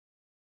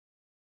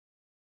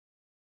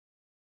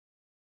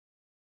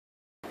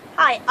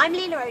Hi, I'm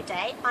Leela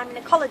O'Day. I'm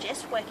an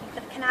ecologist working for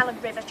the Canal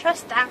and River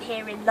Trust down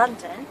here in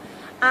London,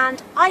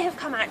 and I have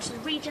come out to the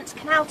Regent's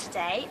Canal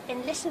today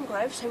in Lisson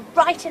Grove, so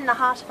right in the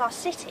heart of our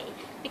city,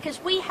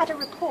 because we had a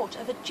report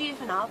of a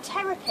juvenile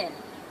terrapin.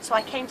 So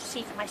I came to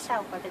see for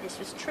myself whether this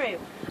was true.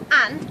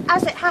 And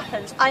as it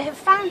happens, I have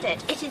found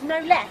it. It is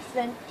no less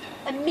than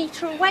a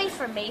metre away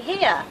from me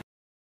here.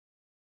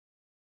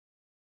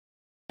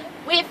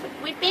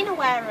 We've been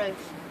aware of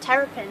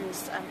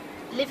terrapins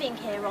living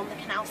here on the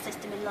canal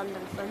system in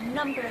London for a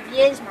number of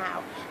years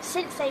now,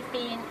 since they've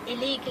been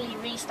illegally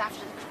released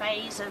after the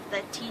craze of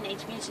the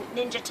Teenage Mutant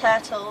Ninja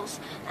Turtles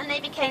and they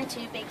became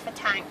too big for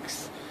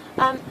tanks.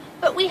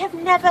 But we have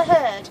never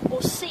heard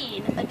or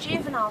seen a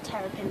juvenile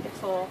terrapin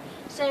before,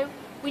 so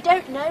we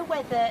don't know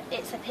whether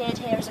it's appeared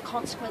here as a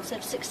consequence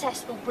of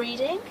successful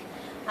breeding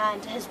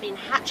and has been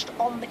hatched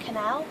on the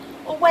canal,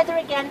 or whether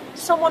again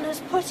someone has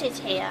put it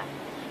here.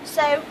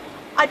 So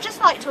I'd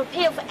just like to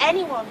appeal for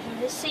anyone who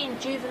has seen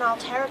juvenile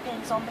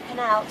terrapins on the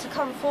canal to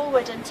come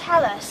forward and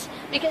tell us,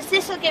 because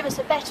this will give us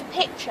a better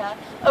picture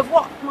of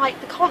what might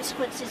the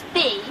consequences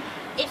be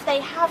if they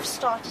have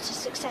started to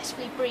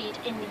successfully breed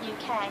in the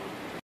UK.